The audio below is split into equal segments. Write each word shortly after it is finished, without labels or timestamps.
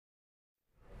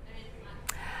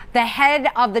The head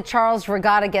of the Charles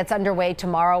Regatta gets underway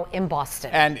tomorrow in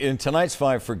Boston. And in tonight's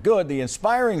Five for Good, the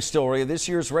inspiring story of this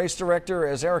year's race director,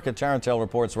 as Erica Tarantel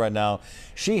reports right now,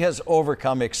 she has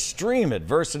overcome extreme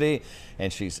adversity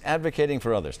and she's advocating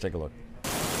for others. Take a look.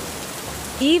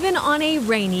 Even on a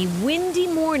rainy, windy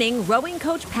morning, rowing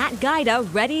coach Pat Guida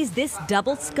readies this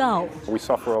double scull. We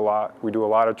suffer a lot. We do a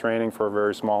lot of training for a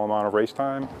very small amount of race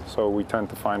time, so we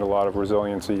tend to find a lot of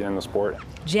resiliency in the sport.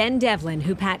 Jen Devlin,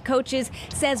 who Pat coaches,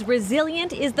 says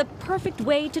resilient is the perfect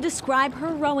way to describe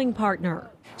her rowing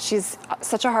partner. She's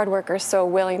such a hard worker, so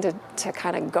willing to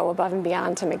kind of go above and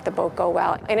beyond to make the boat go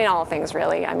well. And in all things,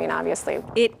 really. I mean, obviously.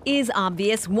 It is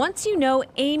obvious once you know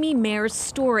Amy Maier's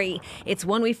story. It's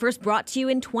one we first brought to you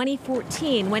in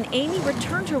 2014 when Amy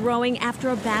returned to rowing after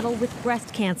a battle with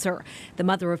breast cancer. The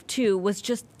mother of two was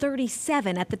just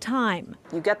 37 at the time.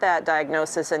 You get that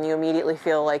diagnosis and you immediately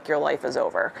feel like your life is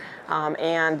over.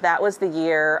 And that was the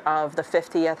year of the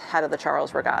 50th head of the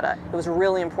Charles Regatta. It was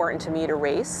really important to me to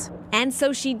race. And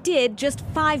so she did just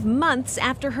 5 months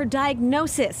after her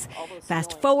diagnosis.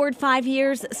 Fast forward 5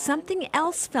 years, something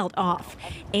else felt off.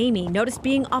 Amy noticed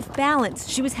being off balance.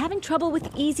 She was having trouble with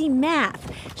easy math.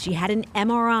 She had an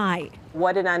MRI.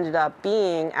 What it ended up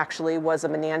being actually was a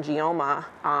meningioma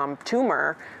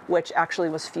tumor, which actually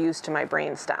was fused to my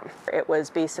brainstem. It was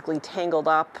basically tangled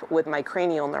up with my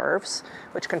cranial nerves,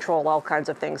 which control all kinds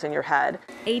of things in your head.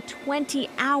 A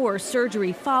 20-hour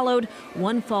surgery followed.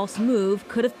 One false move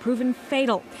could have proven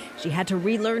fatal. She had to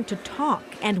relearn to talk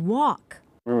and walk.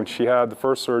 When she had the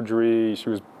first surgery,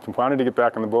 she wanted to get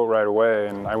back on the boat right away,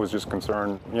 and I was just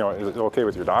concerned, you know, is it okay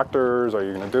with your doctors? Are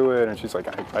you going to do it? And she's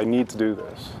like, I need to do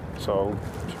this. So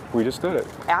we just did it.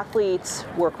 Athletes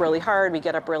work really hard. We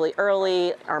get up really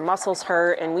early. Our muscles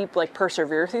hurt, and we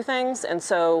persevere through things. And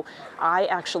so I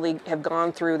actually have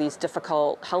gone through these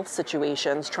difficult health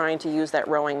situations trying to use that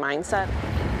rowing mindset.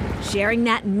 Sharing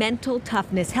that mental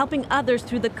toughness, helping others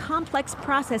through the complex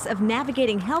process of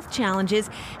navigating health challenges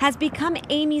has become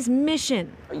Amy's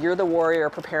mission. You're the warrior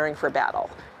preparing for battle.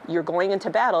 You're going into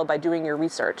battle by doing your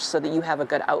research so that you have a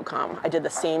good outcome. I did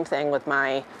the same thing with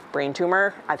my brain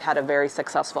tumor. I've had a very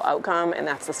successful outcome, and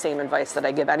that's the same advice that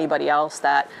I give anybody else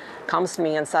that comes to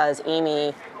me and says,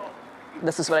 Amy,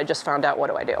 this is what I just found out,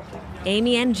 what do I do?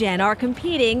 Amy and Jen are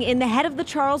competing in the head of the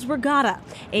Charles Regatta.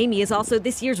 Amy is also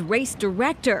this year's race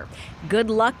director. Good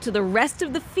luck to the rest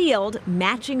of the field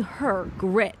matching her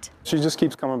grit. She just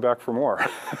keeps coming back for more.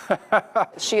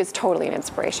 She is totally an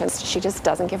inspiration. She just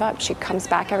doesn't give up. She comes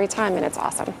back every time, and it's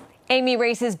awesome. Amy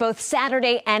races both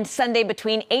Saturday and Sunday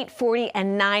between 8:40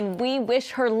 and 9. We wish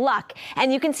her luck.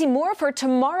 And you can see more of her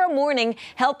tomorrow morning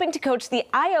helping to coach the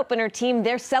Eye Opener team.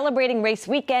 They're celebrating race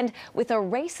weekend with a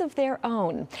race of their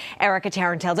own. Erica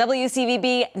Tarantel,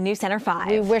 WCVB News Center 5.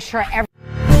 We wish her every